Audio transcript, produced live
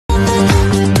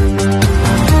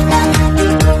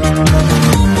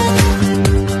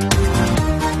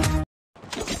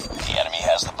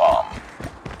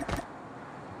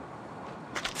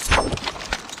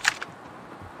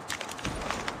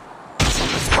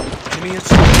Enemy in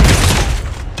sight.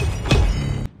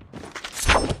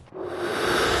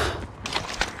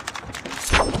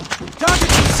 Target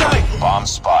in sight. Bomb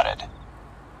spotted.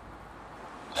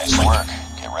 Nice work.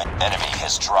 Get ready. Enemy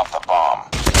has dropped the bomb.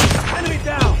 Enemy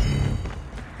down.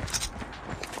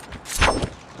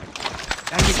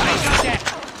 Enemy I got that!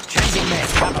 Changing man,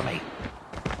 cover me.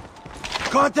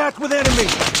 contact with enemy.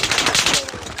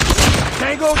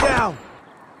 Tango down.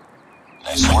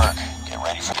 Nice work. Get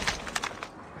ready for...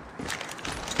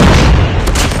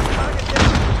 Target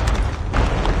down.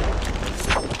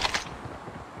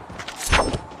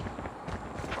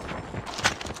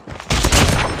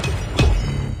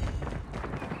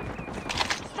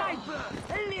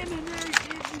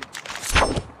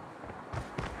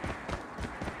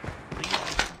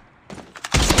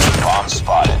 Bomb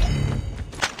spotted.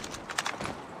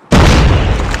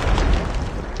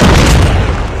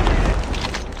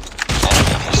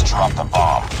 Enemy has dropped the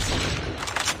bomb.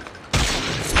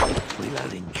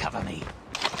 Reloading, cover me.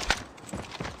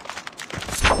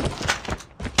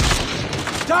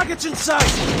 Targets in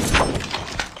sight.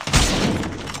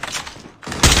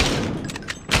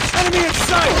 Enemy in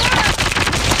sight.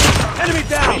 Enemy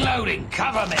down. Reloading,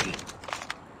 cover me.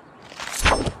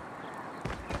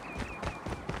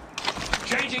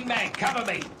 Changing man, cover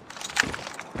me.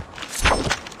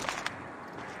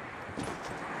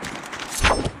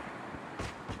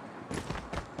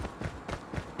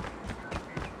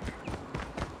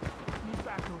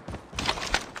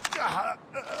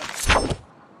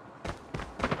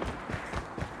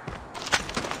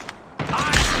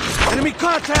 Enemy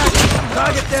contact.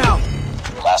 Target down.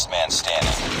 Last man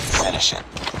standing. Finish it.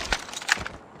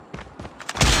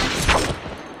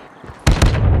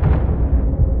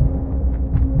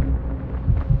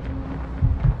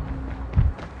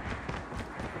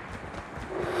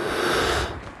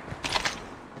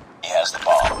 He has the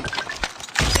bomb.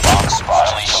 Bomb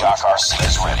spotted. Shock RC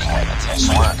is ready. Nice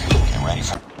work. Get ready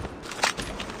for...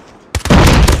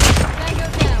 Tango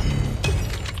down.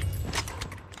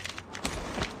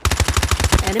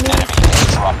 Enemy. Enemy has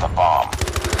dropped the bomb.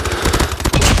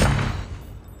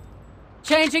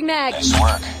 Changing mag. Nice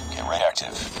work. Get ready.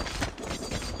 Active.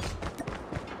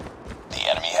 The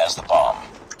enemy has the bomb.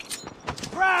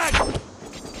 Frag.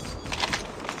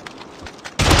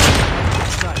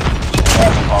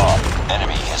 Have the bomb.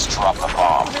 Enemy has dropped the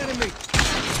bomb. Enemy.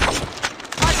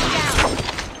 Target down.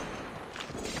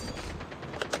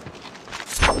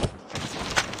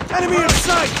 Enemy in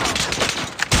sight.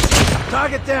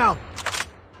 Target down.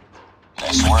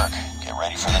 Nice work. Get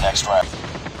ready for the next round.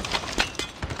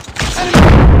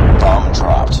 Enemy. Bomb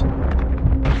dropped.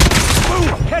 Boom.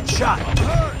 Headshot.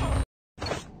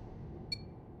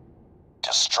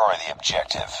 Destroy the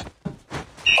objective.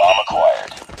 Bomb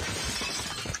acquired.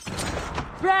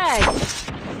 Frag.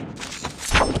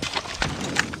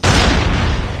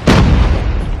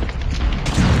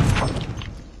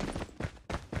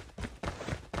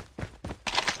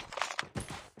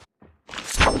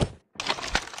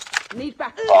 Need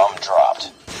back. Bomb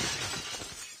dropped.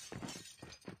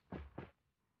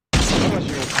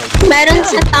 Meron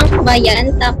sa tank ba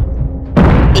yan?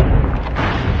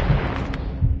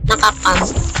 Nakakam.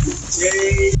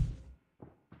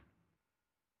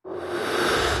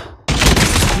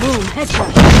 Boom. Headshot.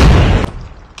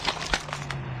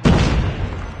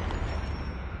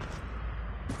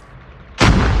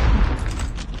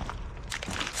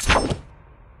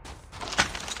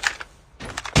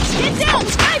 Get down,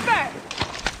 sniper!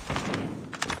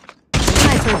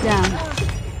 Sniper down.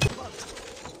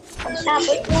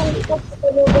 Tapos yan, dito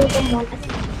tutulugin ko muna.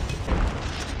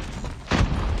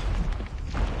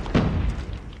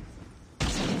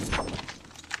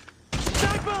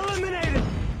 Sniper eliminated.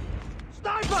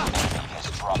 Sniper. Enemy has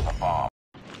dropped the bomb.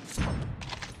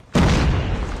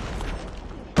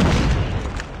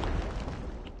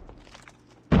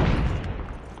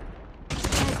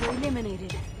 Sniper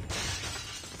eliminated.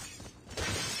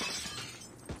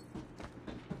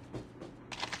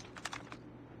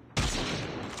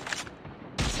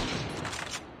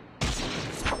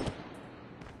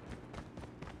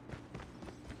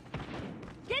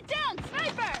 Get down,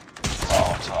 sniper!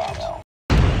 Bomb dropped.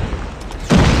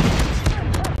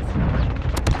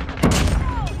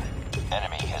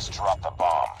 Enemy has dropped the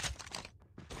bomb.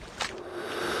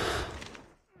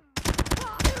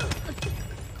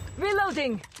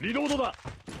 Reloading.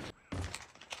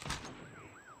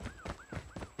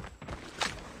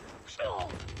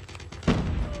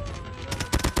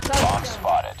 Bomb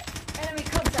spotted. Enemy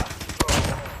contact.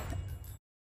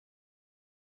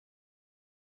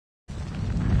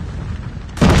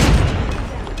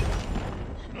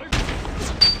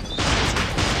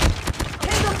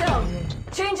 Tango down.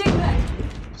 Changing mag.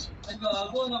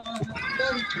 Target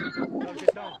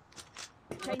down.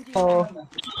 Changing Oh. mag.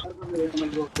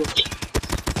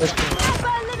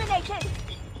 Sniper eliminated.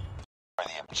 For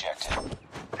the objective.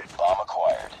 Bomb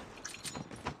acquired.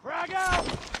 Frag out!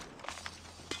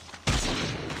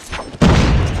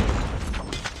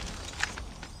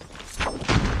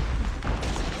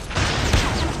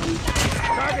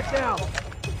 Target down!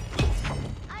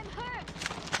 I'm hurt.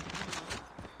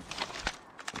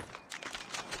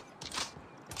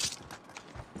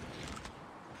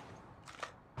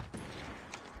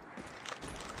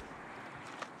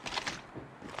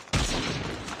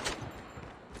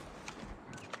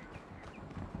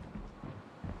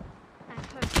 I'm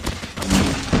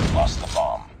hurt. Lost the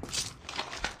bomb.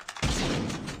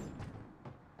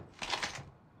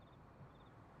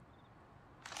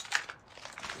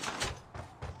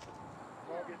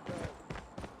 Target down.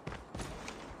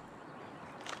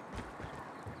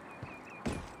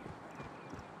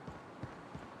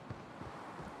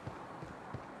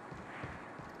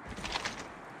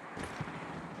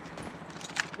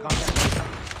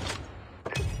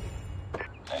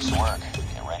 Nice work.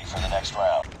 Get ready for the next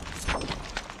round.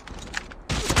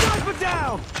 Sniper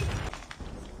down!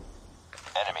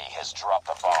 Enemy has dropped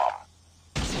the bomb.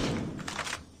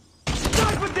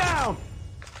 Sniper down!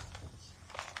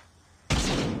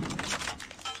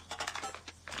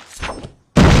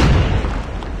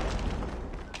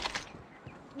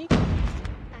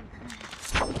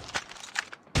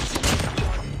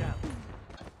 Target down.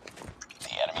 The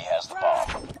enemy has the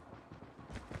bomb.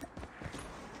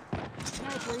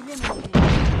 Sniper eliminated.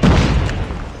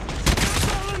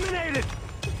 Eliminated!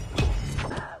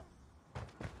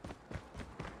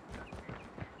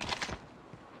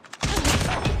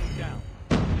 Down.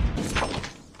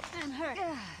 I'm hurt.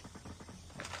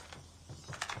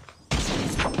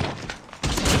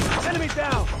 Enemy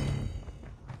down!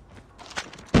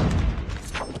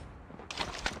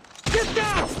 Get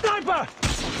down! Sniper!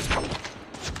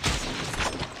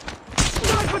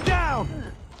 Sniper down!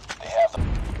 They have the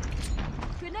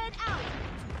Grenade out.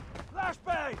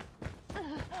 Flashbang!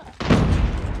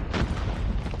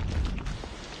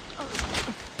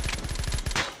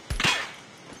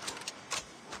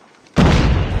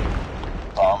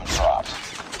 bomb dropped.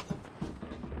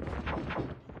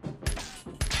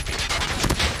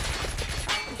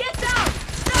 Get down!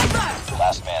 Sniper!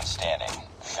 Last man standing.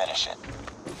 Finish it.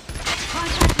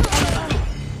 Contact with enemy.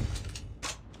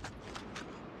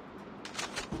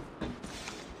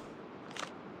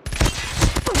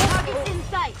 Target's in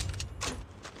sight.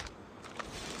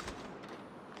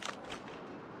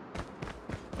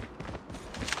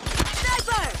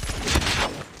 Sniper!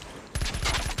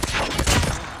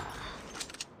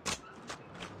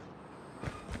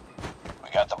 We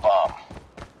got the bomb.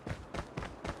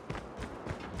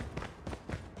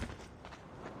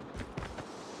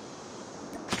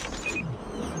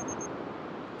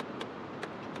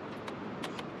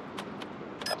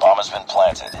 The bomb has been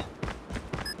planted.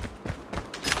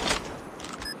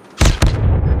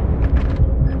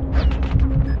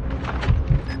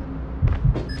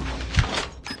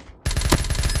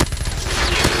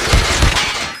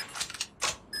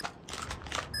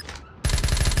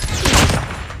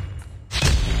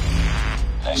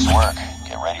 Nice work.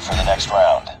 Get ready for the next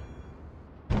round.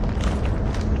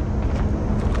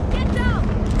 Get down!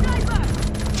 Sniper!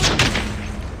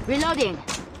 Reloading.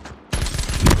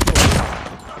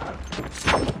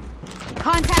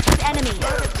 Contact with enemy.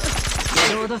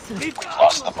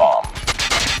 Lost the bomb.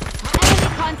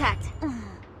 Enemy contact.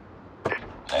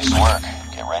 Nice work.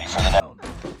 Get ready for the next.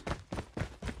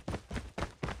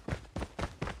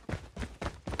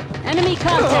 Enemy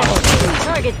contact.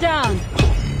 Target down.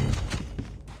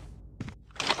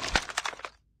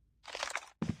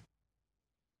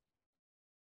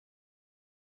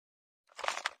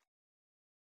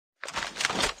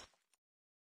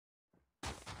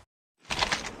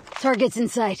 Target's in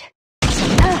sight. I'm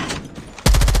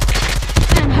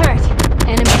hurt. Enemy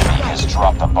Enemy has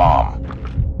dropped the bomb.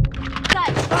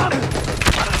 sight.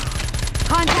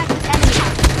 Contact with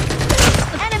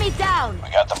enemy. Enemy down. We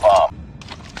got the bomb.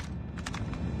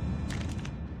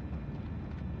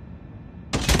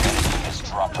 Enemy has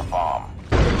dropped the bomb.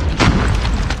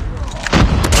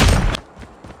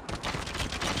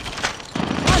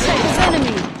 Contact with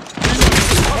enemy.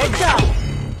 Heads up.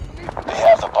 They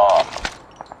have the bomb.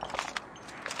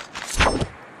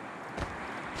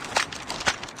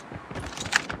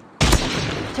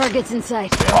 Target's in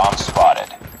sight. Bomb spotted.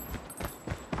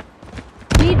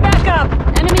 Need backup.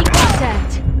 Enemy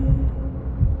contact.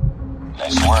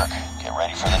 Nice work. Get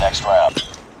ready for the next round.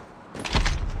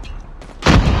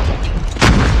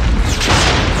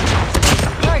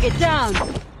 Target down.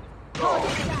 Need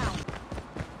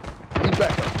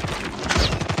backup.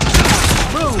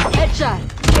 Boom! Headshot!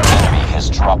 Enemy has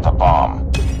dropped the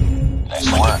bomb.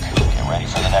 Nice work. Get ready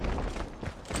for the next.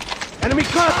 Enemy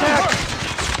contact!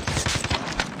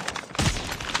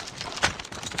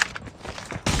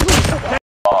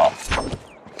 Bomb.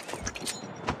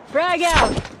 Frag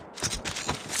out!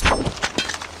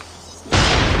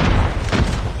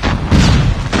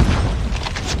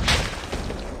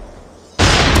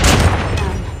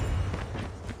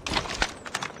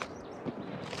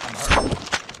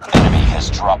 Enemy has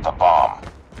dropped the bomb.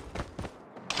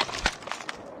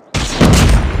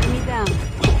 Enemy down.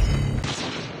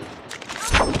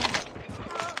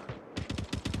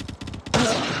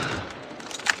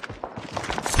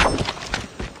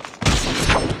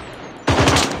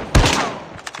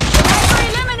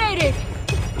 Eliminated!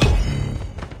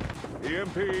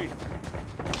 EMP.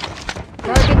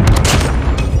 Target.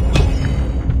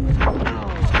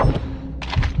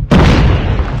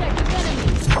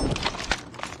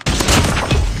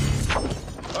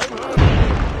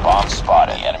 Bomb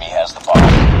spotted. The enemy has the bomb.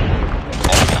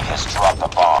 Enemy has dropped the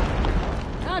bomb.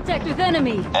 Contact with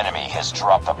enemy. Enemy has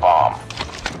dropped the bomb.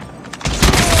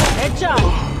 Headshot.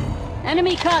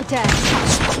 Enemy contact.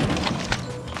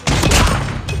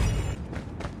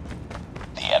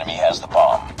 The enemy has the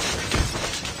bomb.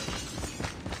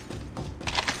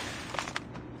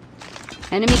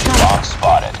 Enemy contact. Bomb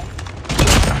spotted.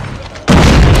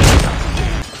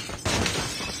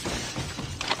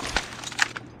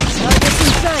 Targets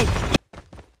in sight.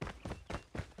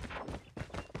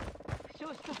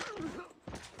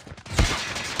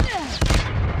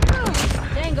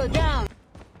 Tango down.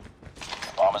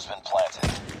 Bomb has been planted.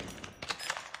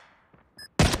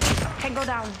 Tango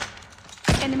down.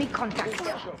 Enemy contact.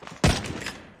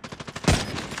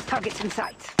 Targets in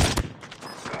sight.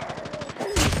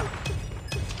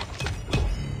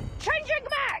 Changing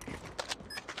back!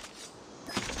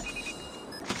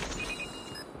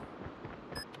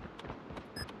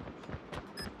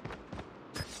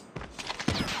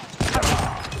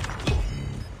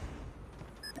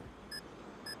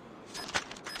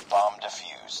 Bomb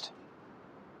defused.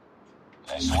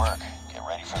 Nice work. Get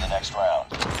ready for the next round.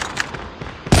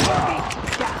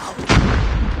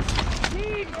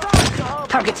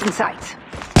 Targets in sight.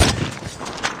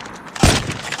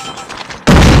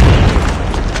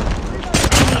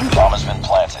 Bomb has been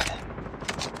planted.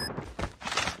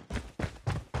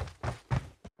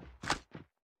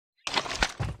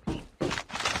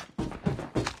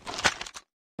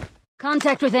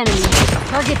 Contact with enemy.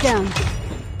 Target down.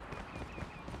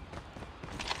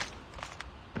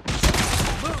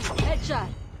 Boom! Headshot.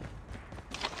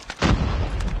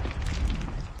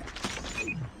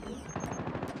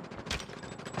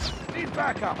 Need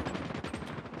backup.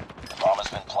 Bomb has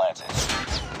been planted.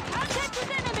 Contact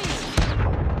with enemy.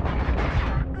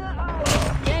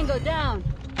 Tango down.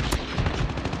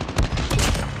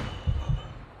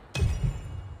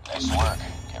 Nice work.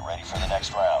 Get ready for the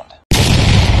next round.